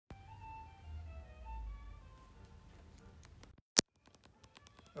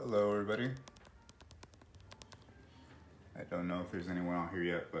Hello everybody. I don't know if there's anyone out here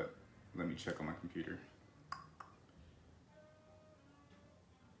yet, but let me check on my computer.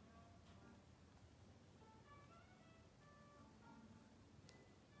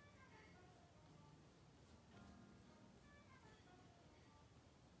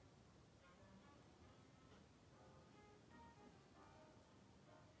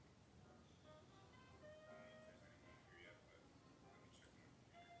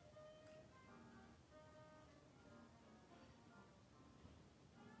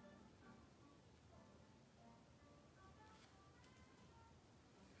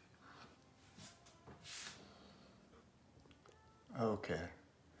 Okay.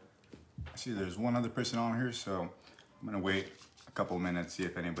 I see there's one other person on here, so I'm gonna wait a couple minutes, see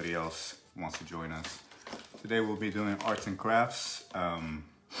if anybody else wants to join us. Today we'll be doing arts and crafts,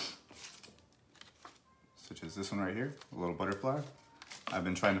 such as this one right here, a little butterfly. I've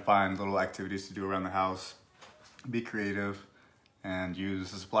been trying to find little activities to do around the house, be creative, and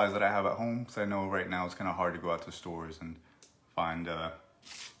use the supplies that I have at home, because I know right now it's kind of hard to go out to stores and find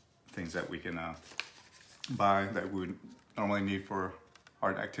things that we can buy that we would normally need for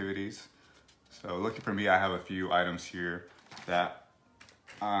art activities. So lucky for me, I have a few items here that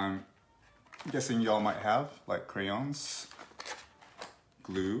I'm guessing y'all might have, like crayons,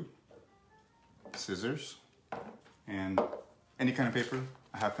 glue, scissors, and any kind of paper.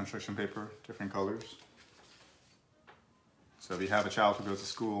 I have construction paper, different colors. So if you have a child who goes to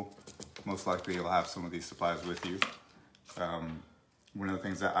school, most likely you'll have some of these supplies with you. One of the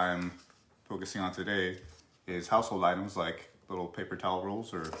things that I'm focusing on today is household items like little paper towel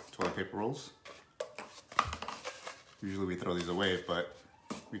rolls or toilet paper rolls. Usually we throw these away, but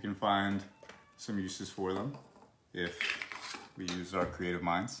we can find some uses for them if we use our creative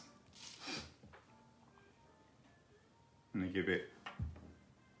minds. I'm gonna give it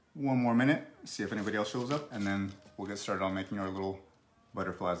one more minute, see if anybody else shows up, and then we'll get started on making our little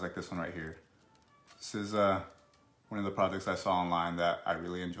butterflies like this one right here. This is one of the projects I saw online that I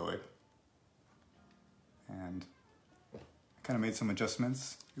really enjoyed. And I kind of made some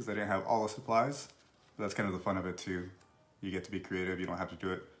adjustments because I didn't have all the supplies, but that's kind of the fun of it too. You get to be creative, you don't have to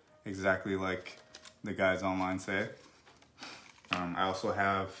do it exactly like the guys online say. I also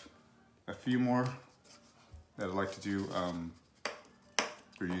have a few more that I'd like to do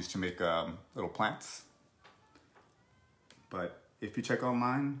or use to make little plants. But if you check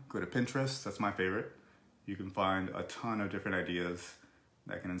online, go to Pinterest, that's my favorite. You can find a ton of different ideas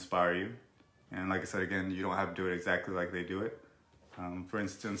that can inspire you. And like I said, again, you don't have to do it exactly like they do it. For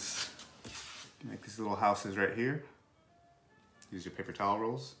instance, you make these little houses right here. Use your paper towel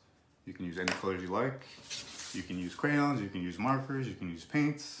rolls. You can use any colors you like. You can use crayons, you can use markers, you can use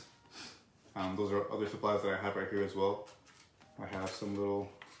paints. Those are other supplies that I have right here as well. I have some little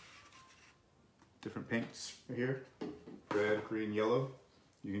different paints right here. Red, green, yellow.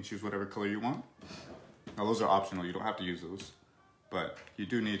 You can choose whatever color you want. Now those are optional, you don't have to use those, but you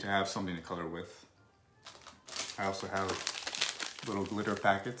do need to have something to color with. I also have little glitter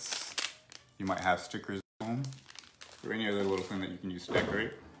packets. You might have stickers at home or any other little thing that you can use to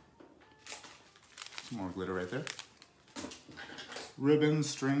decorate. Some more glitter right there. Ribbons,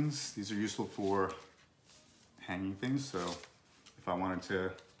 strings, these are useful for hanging things. So if I wanted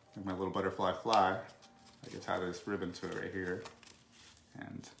to make my little butterfly fly, I could tie this ribbon to it right here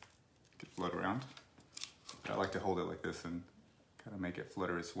and it could float around. But I like to hold it like this and kind of make it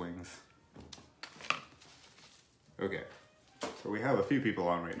flutter its wings. Okay, so we have a few people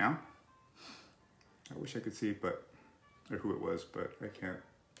on right now. I wish I could see or who it was, but I can't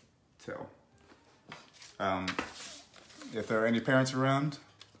tell. If there are any parents around,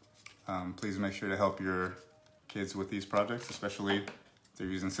 please make sure to help your kids with these projects, especially if they're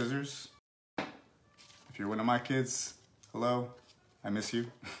using scissors. If you're one of my kids, hello, I miss you.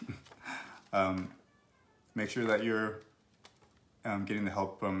 Make sure that you're getting the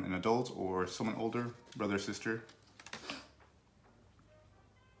help from an adult or someone older, brother, sister.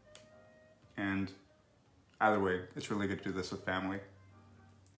 And either way, it's really good to do this with family.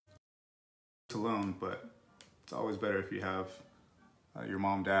 It's alone, but it's always better if you have your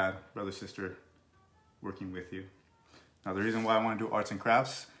mom, dad, brother, sister working with you. Now, the reason why I want to do arts and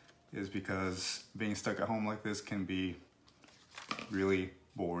crafts is because being stuck at home like this can be really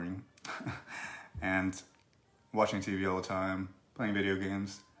boring. And watching TV all the time, playing video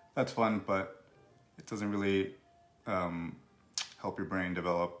games, that's fun, but it doesn't really help your brain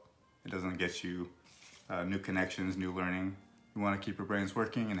develop. It doesn't get you new connections, new learning. You want to keep your brains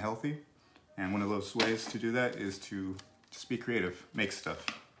working and healthy. And one of those ways to do that is to just be creative, make stuff.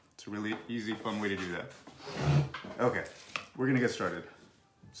 It's a really easy, fun way to do that. Okay, we're gonna get started.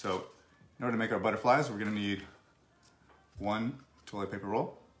 So in order to make our butterflies, we're gonna need one toilet paper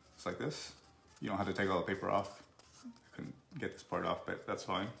roll, just like this. You don't have to take all the paper off. I couldn't get this part off, but that's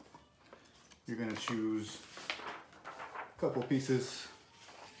fine. You're gonna choose a couple pieces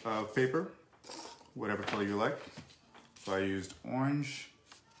of paper, whatever color you like. So I used orange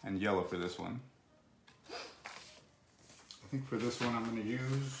and yellow for this one. I think for this one I'm gonna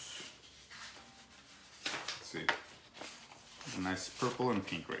use, let's see, a nice purple and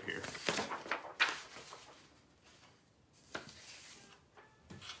pink right here.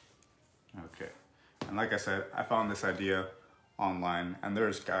 Okay, and like I said, I found this idea online, and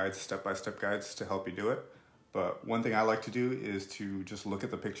there's guides, step-by-step guides to help you do it. But one thing I like to do is to just look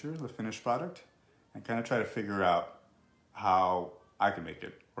at the picture, the finished product, and kind of try to figure out how I can make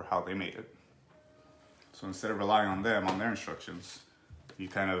it or how they made it. So instead of relying on them, on their instructions, you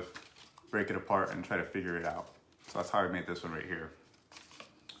kind of break it apart and try to figure it out. So that's how I made this one right here.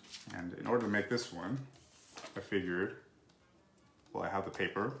 And in order to make this one, I figured, well, I have the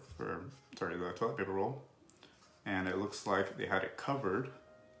paper for, sorry, the toilet paper roll, and it looks like they had it covered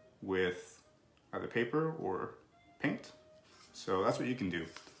with either paper or paint. So that's what you can do.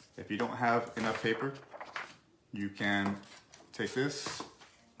 If you don't have enough paper, you can take this,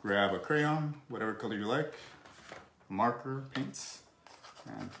 grab a crayon, whatever color you like, a marker, paints,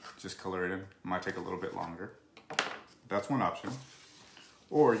 and just color it in. It might take a little bit longer. That's one option.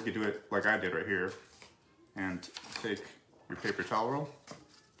 Or you could do it like I did right here and take your paper towel roll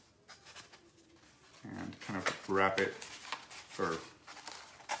and kind of wrap it, or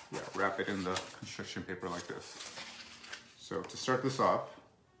yeah, wrap it in the construction paper like this. So to start this off,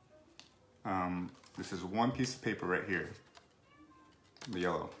 this is one piece of paper right here, the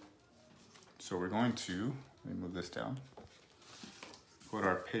yellow. So we're going to, let me move this down, put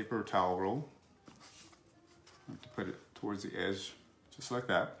our paper towel roll, I have to put it towards the edge, just like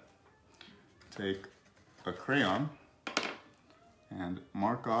that. Take a crayon and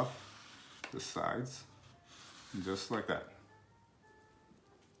mark off the sides, just like that.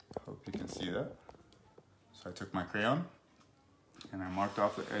 Hope you can see that. So I took my crayon and I marked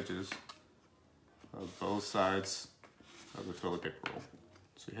off the edges of both sides of the toilet paper roll.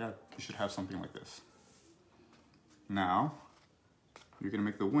 So you should have something like this. Now, you're gonna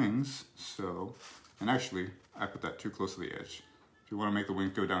make the wings, so, and actually, I put that too close to the edge. If you wanna make the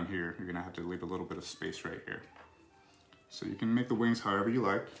wings go down here, you're gonna have to leave a little bit of space right here. So you can make the wings however you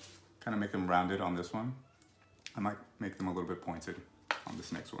like, kind of make them rounded on this one. I might make them a little bit pointed on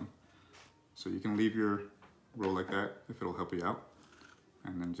this next one. So you can leave your roll like that if it'll help you out.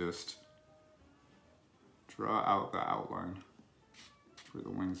 And then just draw out the outline for the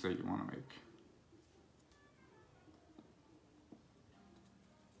wings that you want to make.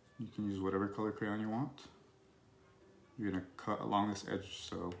 You can use whatever color crayon you want. You're going to cut along this edge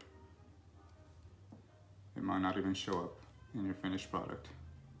so it might not even show up in your finished product.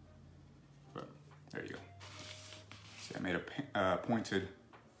 But there you go. See, I made a pointed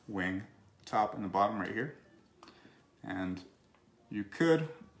wing, top and the bottom right here. And you could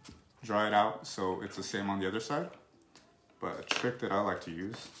draw it out so it's the same on the other side. But a trick that I like to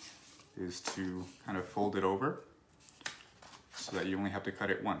use is to kind of fold it over so that you only have to cut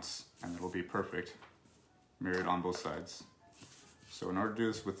it once and it'll be perfect, mirrored on both sides. So in order to do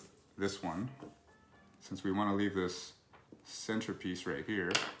this with this one, since we want to leave this centerpiece right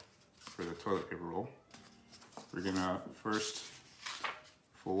here for the toilet paper roll, we're gonna first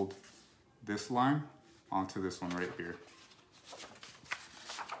fold this line onto this one right here.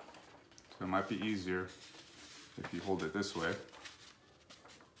 So it might be easier if you hold it this way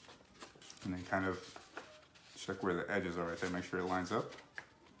and then kind of check where the edges are right there, make sure it lines up.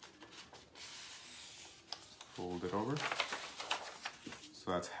 Fold it over.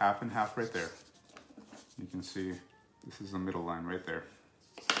 So that's half and half right there. You can see this is the middle line right there.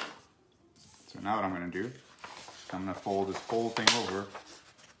 So now what I'm gonna do, I'm gonna fold this whole thing over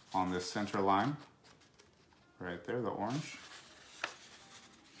on this center line right there, the orange.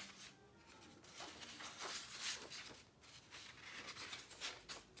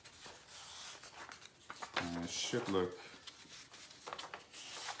 And it should look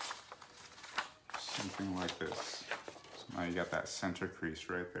something like this. So now you got that center crease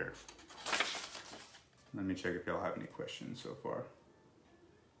right there. Let me check if y'all have any questions so far.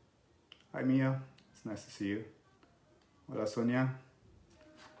 Hi Mia, it's nice to see you. Hola Sonia.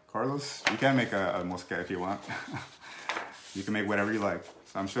 Carlos, you can make a mosca if you want. You can make whatever you like.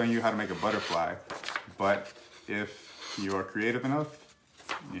 So I'm showing you how to make a butterfly, but if you are creative enough,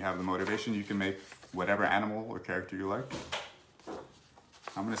 you have the motivation, you can make whatever animal or character you like.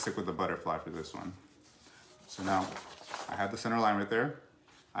 I'm gonna stick with the butterfly for this one. So now I have the center line right there.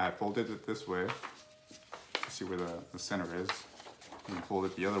 I have folded it this way to see where the center is. You can fold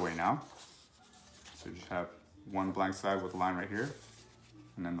it the other way now. So you just have one blank side with a line right here,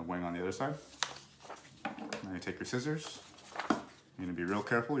 and then the wing on the other side. Now you take your scissors. You're gonna be real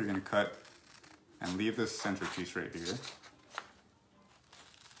careful. You're gonna cut and leave this center piece right here.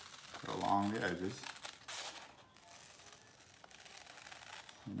 Go along the edges.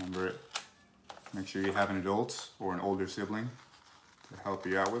 Remember it. Make sure you have an adult or an older sibling to help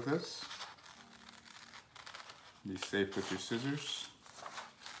you out with this. Be safe with your scissors.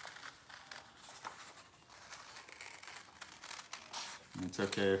 And it's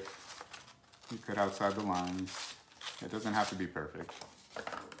okay if you cut outside the lines. It doesn't have to be perfect.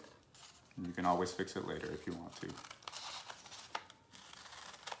 You can always fix it later if you want to.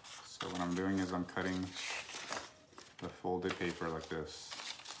 So what I'm doing is I'm cutting the folded paper like this.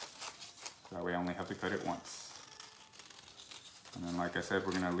 That way I only have to cut it once. And then like I said,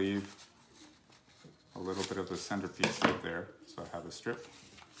 we're gonna leave a little bit of the centerpiece right there. So I have a strip.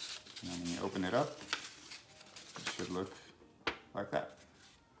 And then when you open it up, it should look like that.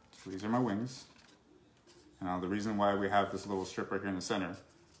 So these are my wings. And now the reason why we have this little strip right here in the center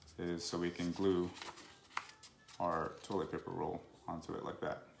is so we can glue our toilet paper roll onto it like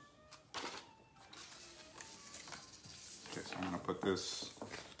that. Okay, so I'm gonna put this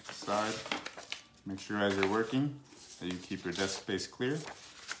aside. Make sure as you're working that you keep your desk space clear.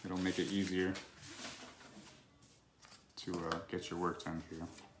 It'll make it easier to get your work done here.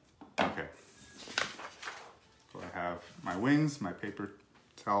 Okay, so I have my wings, my paper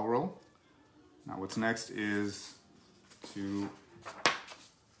towel roll. Now what's next is to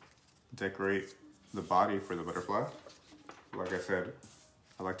decorate the body for the butterfly. Like I said,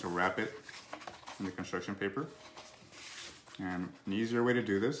 I like to wrap it in the construction paper. And an easier way to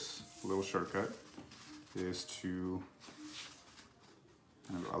do this, a little shortcut, is to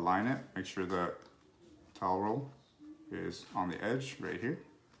kind of align it. Make sure the towel roll is on the edge right here.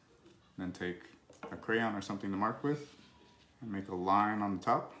 Then take a crayon or something to mark with and make a line on the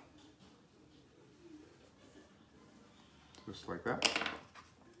top. Just like that.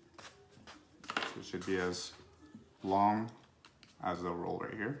 So it should be as long as the roll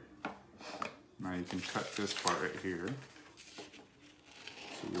right here. Now you can cut this part right here.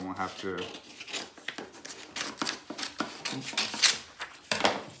 So you won't have to.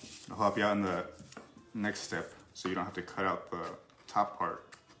 It'll help you out in the next step, so you don't have to cut out the top part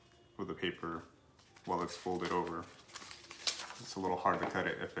of the paper while it's folded over. It's a little hard to cut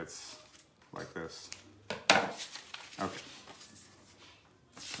it if it's like this. Okay.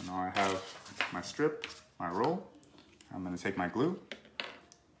 So now I have my strip, my roll. I'm going to take my glue.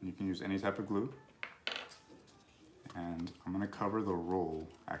 You can use any type of glue. And I'm going to cover the roll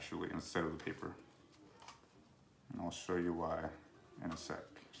actually instead of the paper. And I'll show you why in a sec.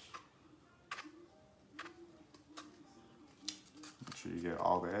 Make sure you get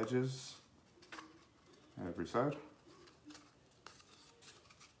all the edges, every side.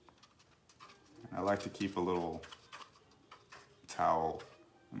 And I like to keep a little towel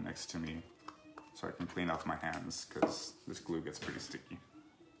next to me so I can clean off my hands because this glue gets pretty sticky.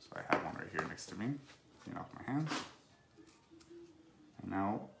 So I have one right here next to me, clean off my hands. And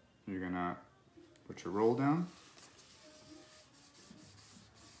now you're gonna put your roll down,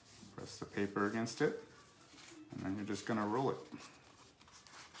 press the paper against it, and then you're just gonna roll it.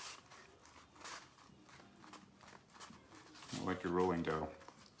 Like you're rolling dough.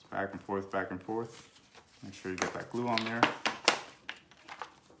 It's back and forth, back and forth. Make sure you get that glue on there.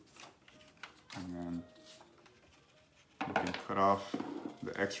 And then you can cut off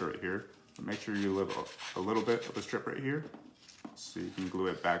the extra right here. But make sure you leave a little bit of a strip right here so you can glue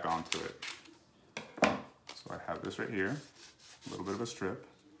it back onto it. So I have this right here, a little bit of a strip.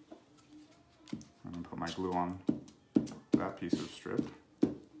 I'm gonna put my glue on that piece of strip,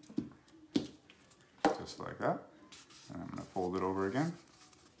 just like that. And I'm gonna fold it over again,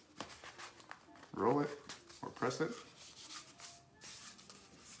 roll it or press it.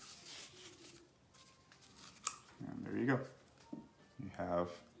 And there you go. You have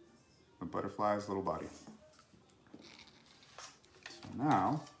the butterfly's little body. So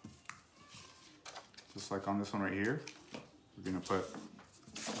now, just like on this one right here, we're gonna put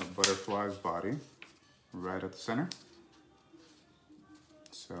a butterfly's body right at the center.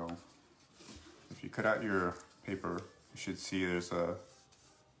 So if you cut out your paper, you should see there's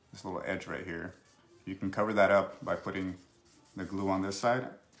this little edge right here. You can cover that up by putting the glue on this side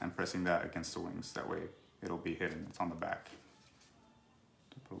and pressing that against the wings. That way it'll be hidden, it's on the back.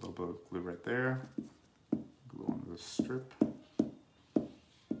 Put a little bit of glue right there, glue on the strip.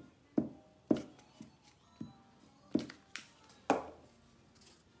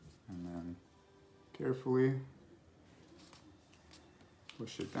 carefully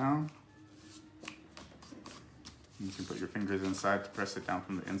push it down. You can put your fingers inside to press it down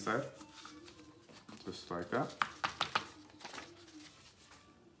from the inside, just like that.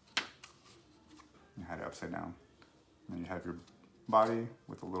 You had it upside down. And then you have your body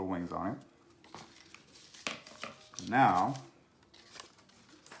with the little wings on it. Now,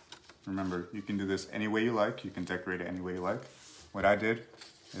 remember, you can do this any way you like. You can decorate it any way you like. What I did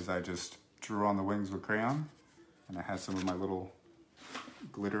is I just drew on the wings with crayon, and I had some of my little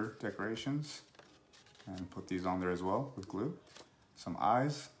glitter decorations and put these on there as well with glue. Some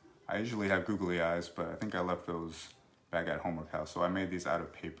eyes. I usually have googly eyes, but I think I left those back at HomeworkHouse, so I made these out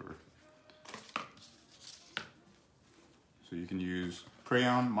of paper. So you can use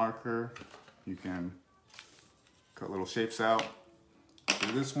crayon, marker, you can cut little shapes out.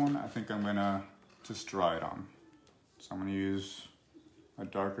 For this one, I think I'm gonna just draw it on. So I'm gonna use a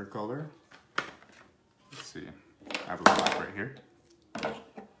darker color. Let's see, I have a black right here.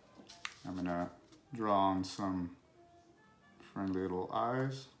 I'm gonna draw on some friendly little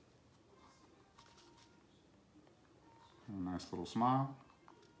eyes. A nice little smile.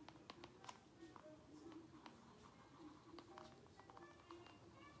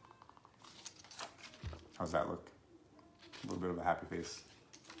 How's that look? A little bit of a happy face.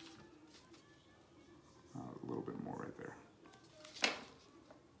 A little bit more right there.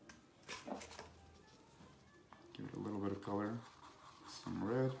 Give it a little bit of color, some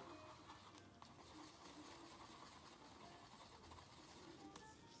red.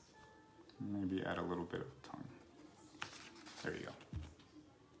 Maybe add a little bit of tongue. There you go.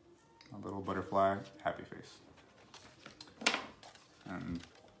 A little butterfly, happy face. And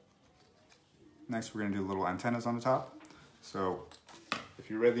next we're gonna do little antennas on the top. So if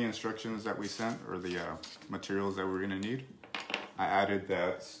you read the instructions that we sent, or the materials that we're gonna need, I added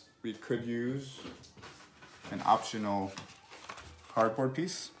that we could use an optional cardboard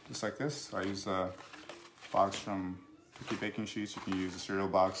piece, just like this. I use a box from cookie baking sheets. You can use a cereal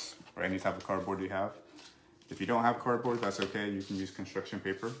box or any type of cardboard you have. If you don't have cardboard, that's okay. You can use construction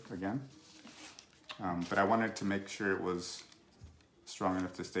paper again. But I wanted to make sure it was strong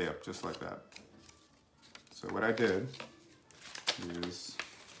enough to stay up, just like that. So what I did is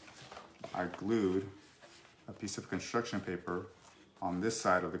I glued a piece of construction paper on this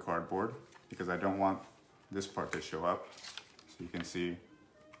side of the cardboard because I don't want this part to show up. So you can see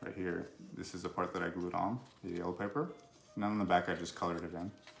right here, this is the part that I glued on, the yellow paper. And then on the back, I just colored it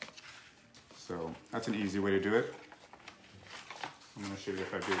in. So that's an easy way to do it. I'm gonna show you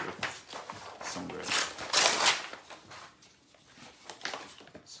if I do it with some red.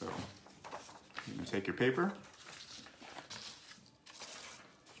 So you're gonna take your paper,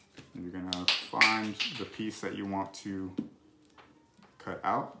 and you're gonna find the piece that you want to cut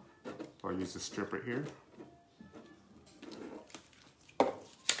out. I'll use the strip right here.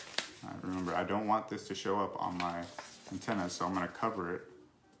 Remember, I don't want this to show up on my antenna, so I'm gonna cover it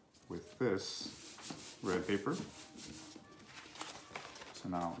with this red paper. So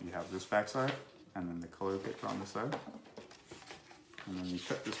now you have this back side, and then the colored paper on this side. And then you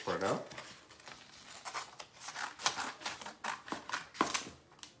cut this part out.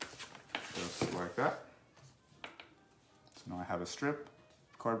 Just like that. So now I have a strip,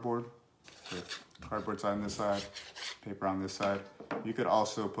 cardboard, with cardboard side on this side, paper on this side. You could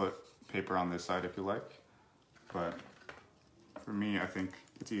also put paper on this side if you like, but for me, I think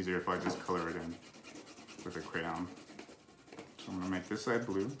it's easier if I just color it in with a crayon. So I'm gonna make this side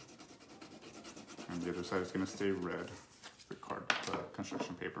blue, and the other side is gonna stay red with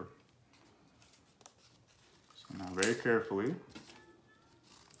construction paper. So now very carefully,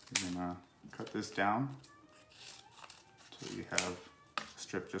 you're gonna cut this down so you have a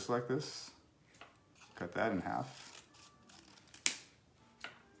strip just like this. Cut that in half.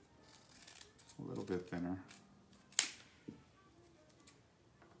 A little bit thinner.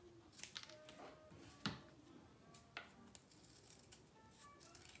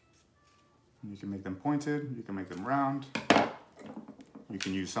 You can make them pointed, you can make them round. You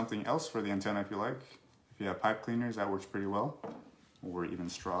can use something else for the antenna if you like. If you have pipe cleaners, that works pretty well, or even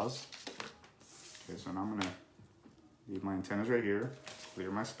straws. Okay, so now I'm gonna leave my antennas right here,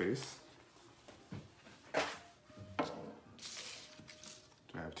 clear my space. So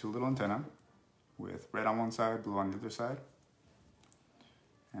I have two little antennae with red on one side, blue on the other side.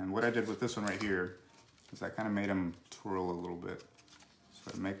 And what I did with this one right here is I kind of made them twirl a little bit.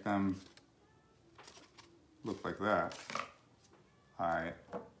 So to make them look like that, I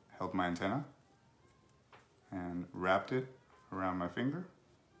held my antenna and wrapped it around my finger.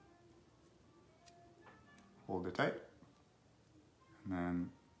 Hold it tight, and then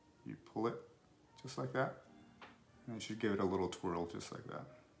you pull it just like that. And you should give it a little twirl just like that.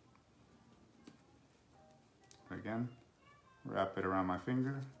 Again, wrap it around my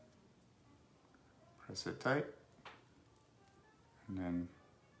finger, press it tight, and then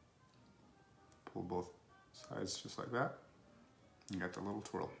pull both sides just like that. You got the little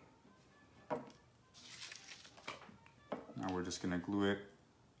twirl. Now we're just gonna glue it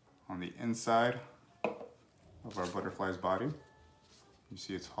on the inside of our butterfly's body. You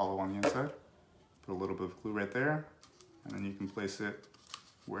see it's hollow on the inside. Put a little bit of glue right there, and then you can place it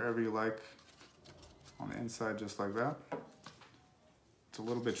wherever you like on the inside just like that. It's a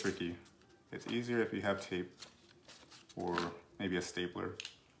little bit tricky. It's easier if you have tape or maybe a stapler,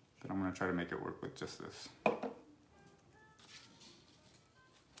 but I'm gonna try to make it work with just this.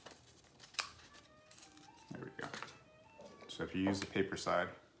 There we go. So if you use the paper side,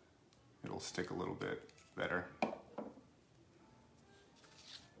 it'll stick a little bit better.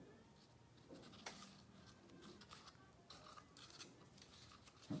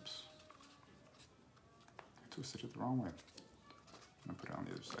 Oops. I twisted it the wrong way. I'm gonna put it on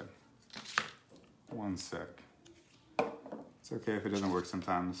the other side. One sec. It's okay if it doesn't work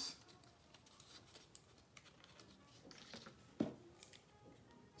sometimes.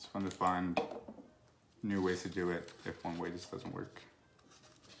 It's fun to find new ways to do it if one way just doesn't work.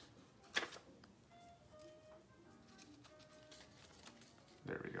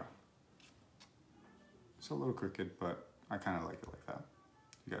 There we go. It's a little crooked, but I kind of like it like that.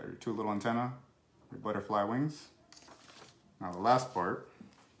 You got your two little antennae, your butterfly wings. Now the last part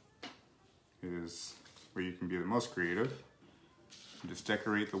is where you can be the most creative. You just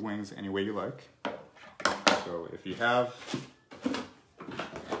decorate the wings any way you like. So if you have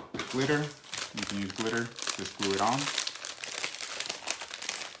glitter, you can use glitter, just glue it on.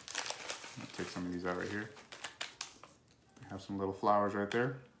 I'll take some of these out right here. I have some little flowers right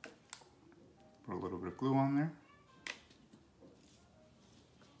there. Put a little bit of glue on there.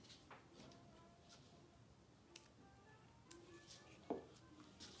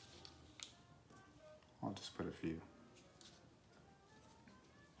 I'll just put a few.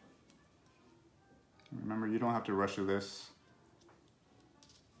 Remember, you don't have to rush through this.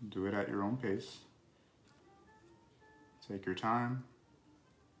 Do it at your own pace. Take your time.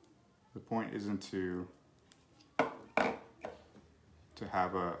 The point isn't to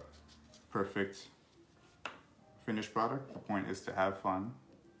have a perfect finished product. The point is to have fun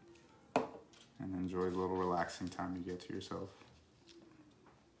and enjoy the little relaxing time you get to yourself.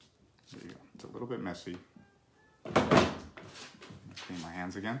 There you go. It's a little bit messy. Clean my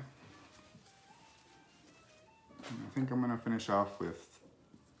hands again. And I think I'm gonna finish off with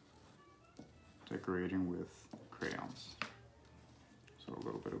decorating with crayons. So a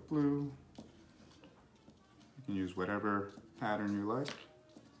little bit of blue. You can use whatever pattern you like.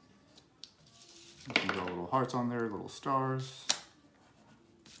 You can draw little hearts on there, little stars.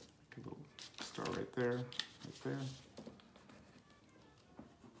 A little star right there, right there.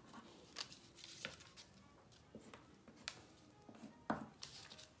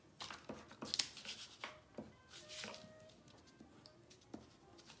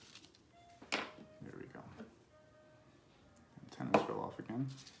 There we go. Antennas fell off again.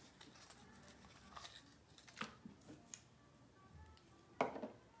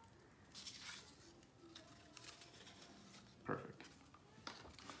 Perfect.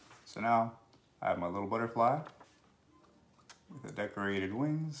 So now I have my little butterfly with the decorated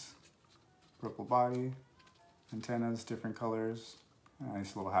wings, purple body, antennas, different colors, a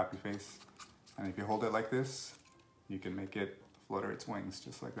nice little happy face. And if you hold it like this, you can make it flutter its wings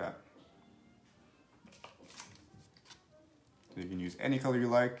just like that. So you can use any color you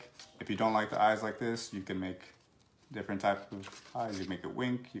like. If you don't like the eyes like this, you can make different types of eyes. You can make it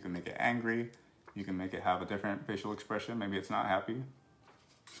wink, you can make it angry, you can make it have a different facial expression. Maybe it's not happy.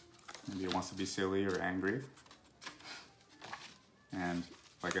 Maybe it wants to be silly or angry. And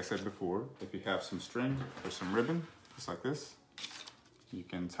like I said before, if you have some string or some ribbon, just like this, you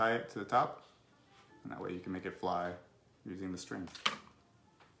can tie it to the top, and that way you can make it fly using the string.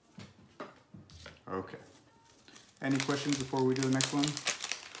 Okay. Any questions before we do the next one?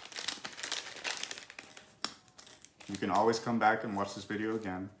 You can always come back and watch this video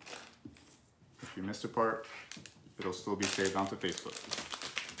again. If you missed a part, it'll still be saved onto Facebook.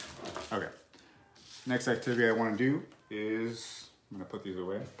 Okay. Next activity I want to do is, I'm going to put these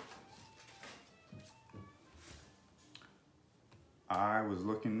away. I was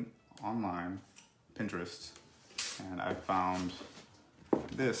looking online, Pinterest, and I found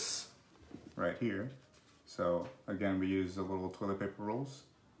this right here. So again, we use the little toilet paper rolls,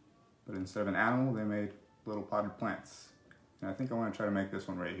 but instead of an animal, they made little potted plants. And I think I want to try to make this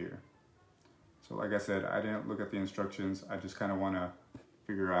one right here. So like I said, I didn't look at the instructions. I just kind of want to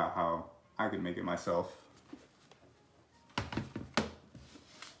figure out how I could make it myself.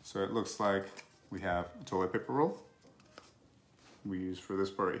 So it looks like we have a toilet paper roll we use for this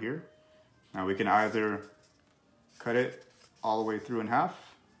part right here. Now we can either cut it all the way through in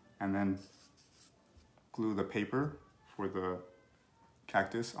half and then glue the paper for the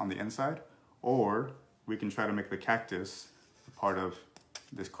cactus on the inside, or we can try to make the cactus a part of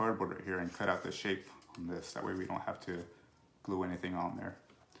this cardboard right here and cut out the shape on this. That way we don't have to glue anything on there.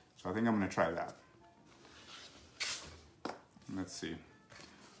 So I think I'm gonna try that. Let's see.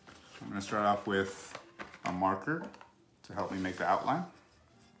 I'm gonna start off with a marker to help me make the outline.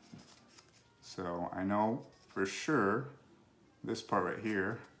 So I know for sure this part right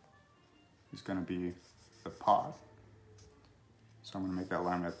here is gonna be the pot. So I'm gonna make that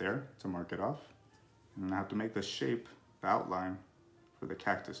line right there to mark it off. And then I have to make the shape, the outline for the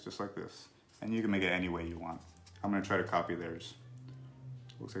cactus, just like this. And you can make it any way you want. I'm gonna try to copy theirs.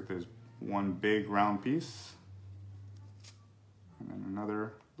 Looks like there's one big round piece, and then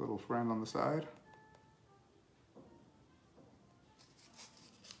another little friend on the side.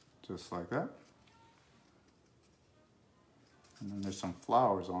 Just like that. And then there's some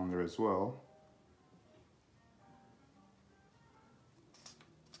flowers on there as well.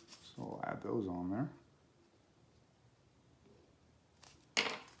 So we'll add those on there.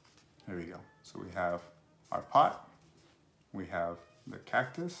 There we go. So we have our pot, we have the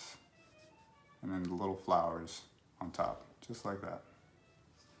cactus, and then the little flowers on top, just like that.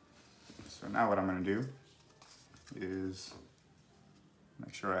 So now what I'm gonna do is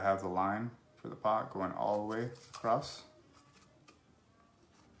make sure I have the line for the pot going all the way across.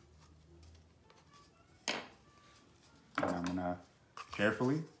 And I'm gonna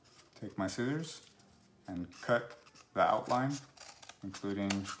carefully take my scissors and cut the outline,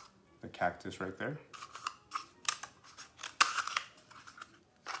 including the cactus right there.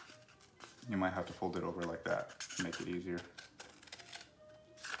 You might have to fold it over like that to make it easier.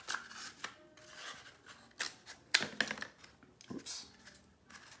 Oops.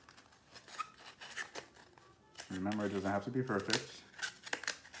 Remember, it doesn't have to be perfect.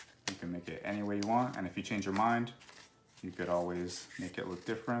 You can make it any way you want, and if you change your mind, you could always make it look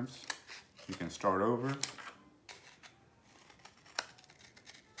different. You can start over.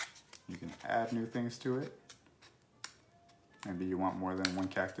 You can add new things to it. Maybe you want more than one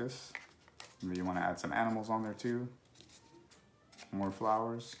cactus. Maybe you want to add some animals on there too. More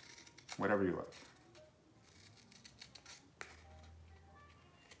flowers, whatever you like.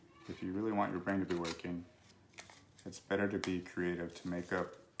 If you really want your brain to be working, it's better to be creative, to make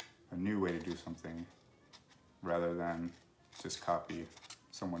up a new way to do something rather than just copy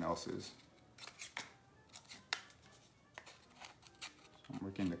someone else's. So I'm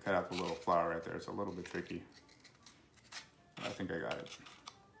working to cut out the little flower right there. It's a little bit tricky, but I think I got it.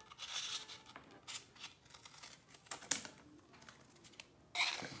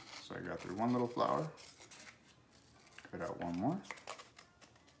 Okay, so I got through one little flower, cut out one more.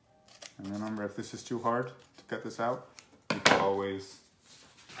 And remember, if this is too hard to cut this out, you can always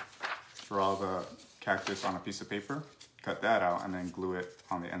draw the cactus on a piece of paper, cut that out, and then glue it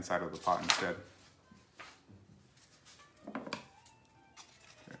on the inside of the pot instead.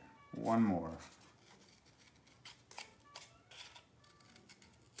 Okay, one more.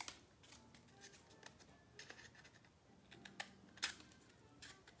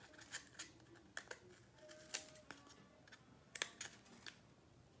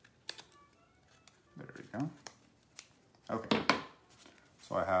 There we go. Okay,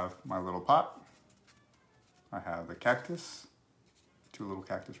 so I have my little pot. I have the cactus, two little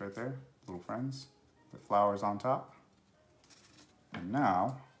cactus right there, little friends, the flowers on top. And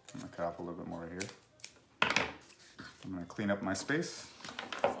now, I'm gonna cut off a little bit more right here. I'm gonna clean up my space.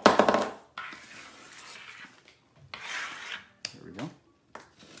 There we go.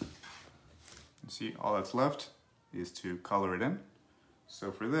 You see, all that's left is to color it in.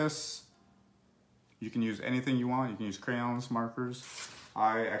 So for this, you can use anything you want. You can use crayons, markers.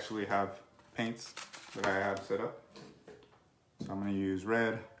 I actually have paints that I have set up. So I'm gonna use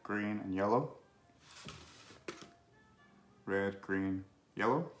red, green, and yellow. Red, green,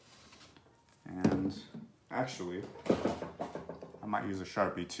 yellow. And actually, I might use a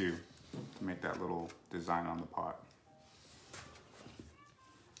Sharpie too to make that little design on the pot.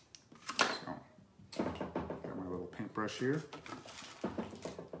 So, got my little paintbrush here.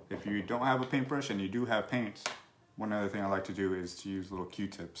 If you don't have a paintbrush and you do have paint, one other thing I like to do is to use little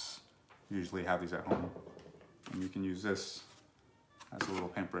Q-tips. Usually have these at home. And you can use this as a little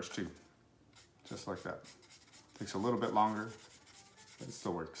paintbrush too. Just like that. Takes a little bit longer, but it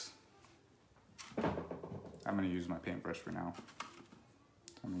still works. I'm gonna use my paintbrush for now.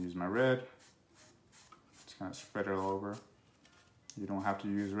 I'm gonna use my red. Just kind of spread it all over. You don't have to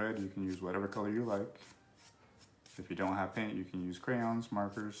use red, you can use whatever color you like. If you don't have paint, you can use crayons,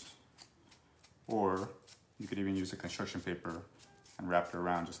 markers, or you could even use a construction paper and wrap it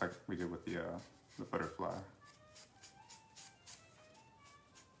around just like we did with the butterfly.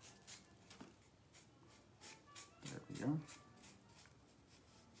 There we go.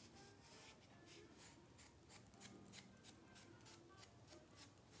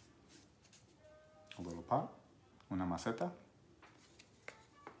 A little pot, una maceta.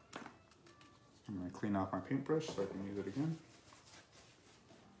 I'm going to clean off my paintbrush so I can use it again.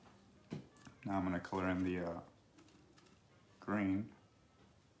 Now I'm going to color in the green,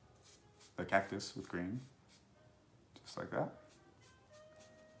 the cactus with green, just like that.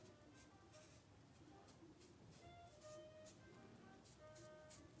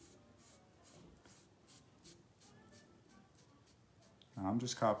 Now I'm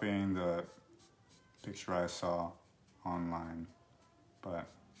just copying the picture I saw online, but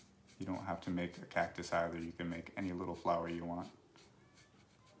you don't have to make a cactus either. You can make any little flower you want.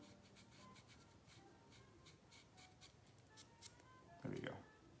 There we go.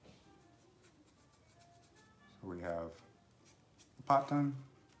 So we have the pot done,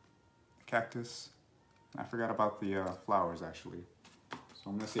 the cactus, and I forgot about the flowers actually. So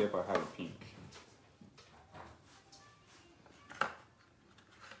I'm gonna see if I have a pink.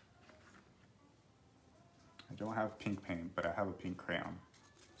 I don't have pink paint, but I have a pink crayon.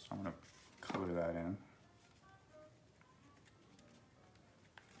 So I'm gonna color that in.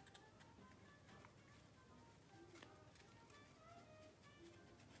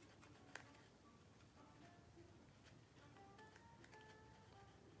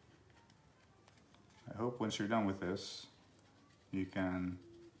 I hope once you're done with this, you can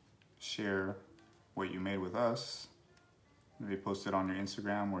share what you made with us. Maybe post it on your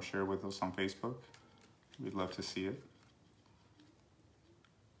Instagram or share with us on Facebook. We'd love to see it.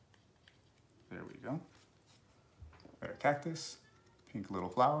 There we go. Got a cactus, pink little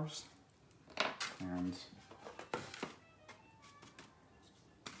flowers, and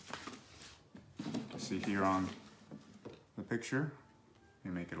you see here on the picture,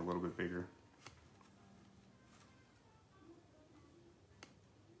 you make it a little bit bigger.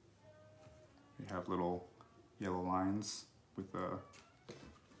 You have little yellow lines with little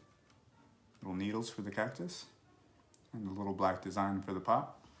needles for the cactus and the little black design for the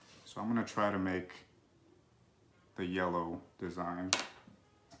pot. So I'm gonna try to make the yellow design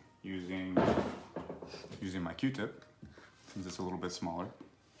using my Q-tip, since it's a little bit smaller.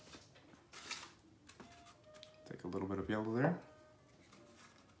 Take a little bit of yellow there.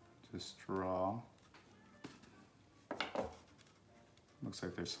 Just draw. Looks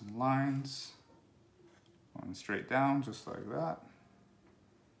like there's some lines going straight down, just like that.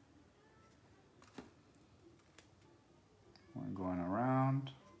 One going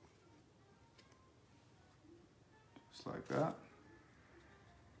around, just like that.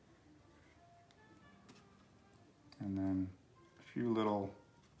 And then a few little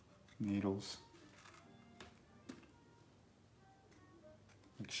needles,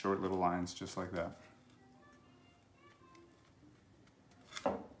 like short little lines, just like that.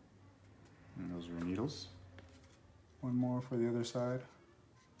 And those are needles. One more for the other side.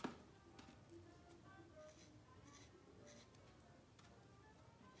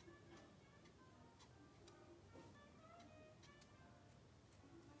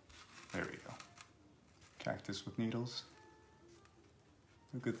 There we go. Cactus with needles.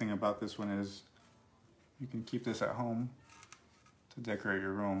 The good thing about this one is you can keep this at home to decorate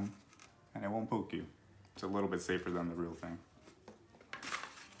your room and it won't poke you. It's a little bit safer than the real thing.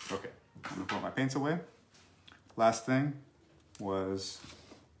 Okay, I'm gonna put my paints away. Last thing was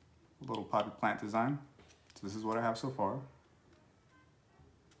a little potted plant design. So this is what I have so far.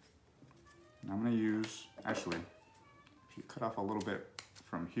 And I'm gonna use, actually, if you cut off a little bit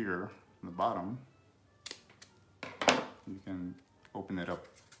from here, from the bottom, you can open it up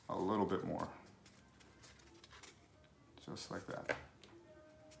a little bit more. Just like that.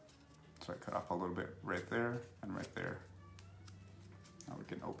 So I cut off a little bit right there and right there. Now we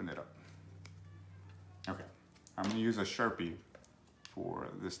can open it up. Okay, I'm gonna use a Sharpie for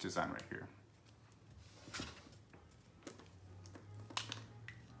this design right here.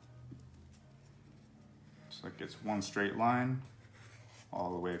 So it gets one straight line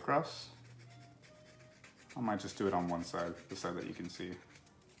all the way across. I might just do it on one side, the side that you can see.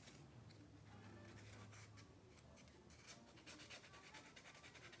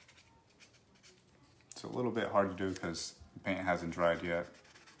 It's a little bit hard to do because the paint hasn't dried yet.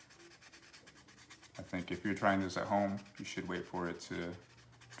 think if you're trying this at home, you should wait for it to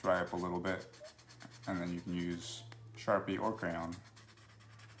dry up a little bit, and then you can use Sharpie or crayon.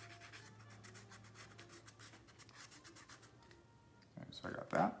 Okay, so I got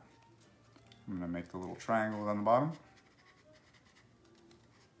that. I'm gonna make the little triangles on the bottom.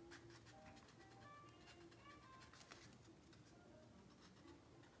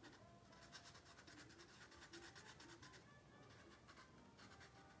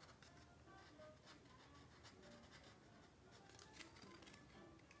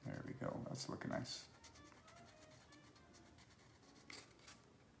 There we go, that's looking nice.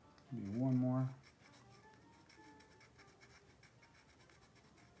 Maybe one more.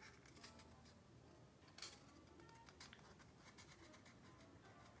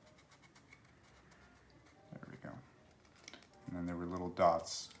 There we go. And then there were little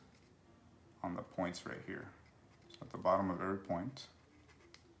dots on the points right here. So at the bottom of every point,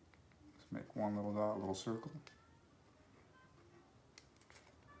 let's make one little dot, a little circle.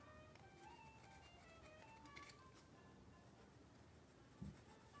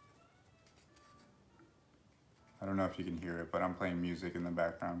 I don't know if you can hear it, but I'm playing music in the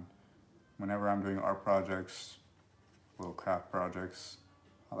background. Whenever I'm doing art projects, little craft projects,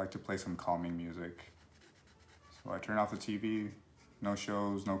 I like to play some calming music. So I turn off the TV, no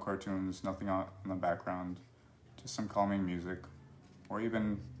shows, no cartoons, nothing on in the background, just some calming music, or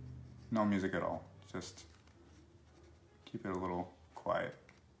even no music at all. Just keep it a little quiet.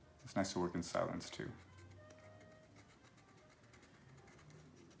 It's nice to work in silence too.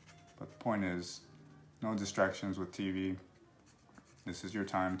 But the point is, no distractions with TV. This is your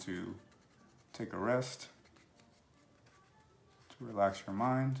time to take a rest, to relax your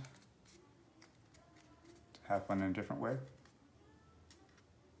mind, to have fun in a different way.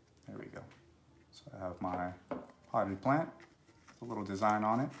 There we go. So I have my potted plant with a little design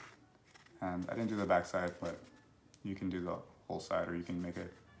on it. And I didn't do the back side, but you can do the whole side, or you can make a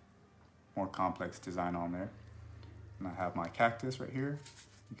more complex design on there. And I have my cactus right here.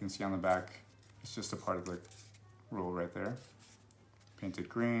 You can see on the back, it's just a part of the roll right there. Painted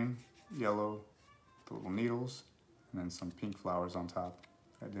green, yellow, the little needles, and then some pink flowers on top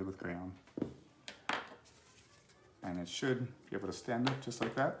I did with crayon. And it should be able to stand up just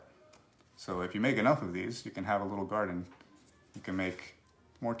like that. So if you make enough of these, you can have a little garden. You can make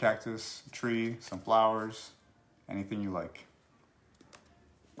more cactus, a tree, some flowers, anything you like.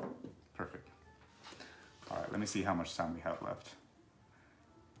 Perfect. All right, let me see how much time we have left.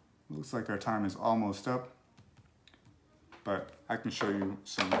 Looks like our time is almost up, but I can show you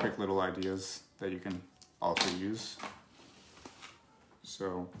some quick little ideas that you can also use.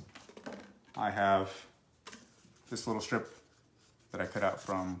 So I have this little strip that I cut out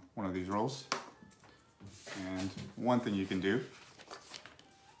from one of these rolls. And one thing you can do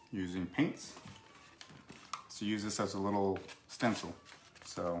using paints is to use this as a little stencil.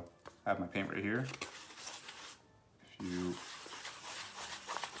 So I have my paint right here. If you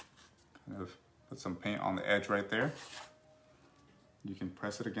kind of put some paint on the edge right there, you can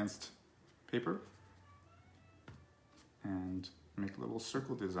press it against paper and make little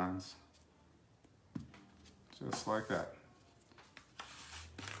circle designs, just like that.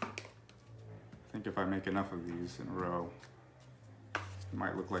 I think if I make enough of these in a row, it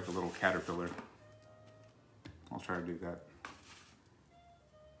might look like a little caterpillar. I'll try to do that.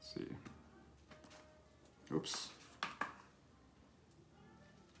 Let's see. Oops.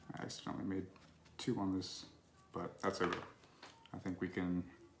 I accidentally made two on this, but that's okay. I think we can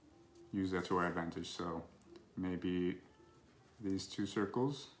use that to our advantage. So maybe these two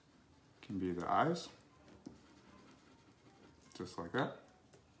circles can be the eyes, just like that.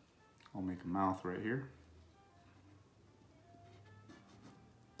 I'll make a mouth right here.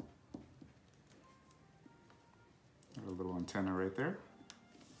 Got a little antenna right there.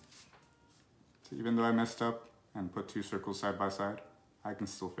 So even though I messed up and put two circles side by side, I can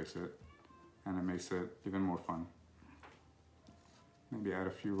still fix it, and it makes it even more fun. Maybe add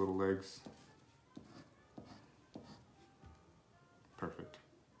a few little legs. Perfect.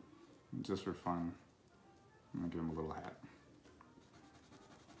 And just for fun, I'm gonna give him a little hat.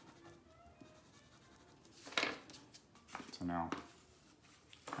 So now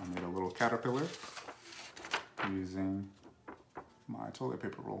I made a little caterpillar using my toilet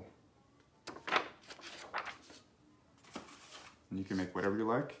paper roll. And you can make whatever you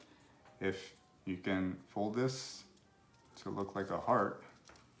like. If you can fold this to look like a heart,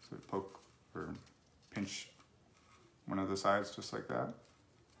 so poke or pinch one of the sides just like that,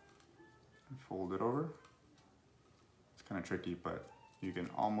 and fold it over. It's kind of tricky, but you can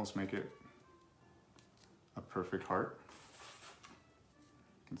almost make it a perfect heart.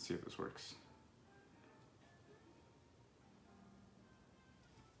 Let's see if this works.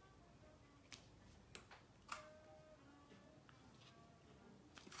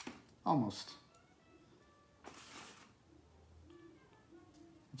 Almost.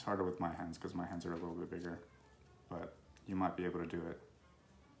 It's harder with my hands because my hands are a little bit bigger, but you might be able to do it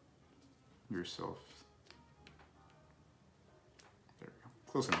yourself. There we go,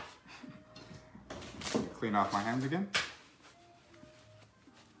 close enough. Clean off my hands again.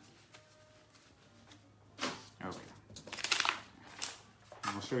 Okay.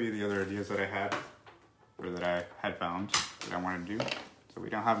 I'll show you the other ideas that I had, or that I had found that I wanted to do. So we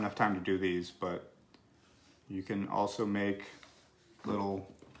don't have enough time to do these, but you can also make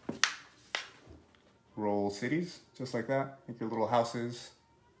little roll cities, just like that. Make your little houses.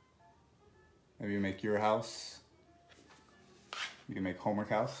 Maybe make your house. You can make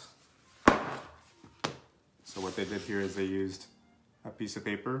HomeworkHouse. So what they did here is they used a piece of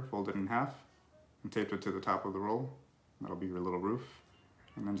paper, folded in half, and taped it to the top of the roll. That'll be your little roof.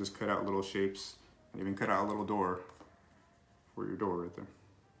 And then just cut out little shapes, and even cut out a little door for your door right there.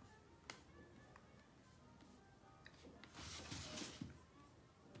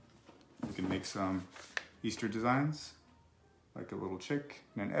 You can make some Easter designs, like a little chick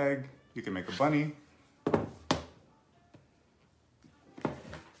and an egg. You can make a bunny.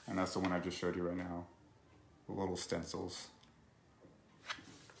 And that's the one I just showed you right now, the little stencils.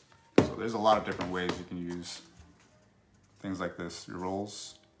 So there's a lot of different ways you can use things like this, your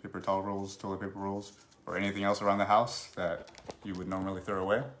rolls, paper towel rolls, toilet paper rolls, or anything else around the house that you would normally throw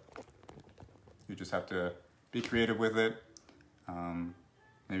away. You just have to be creative with it.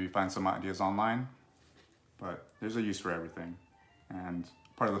 Maybe find some ideas online, but there's a use for everything. And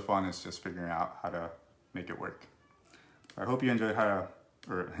part of the fun is just figuring out how to make it work. I hope you enjoyed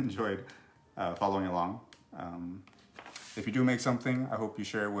following along. If you do make something, I hope you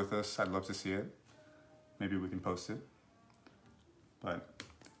share it with us. I'd love to see it. Maybe we can post it. But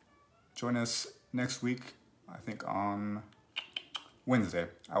join us next week, I think on Wednesday.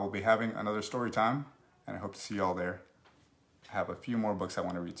 I will be having another story time, and I hope to see you all there. I have a few more books I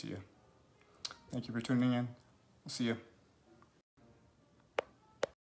want to read to you. Thank you for tuning in. We'll see you.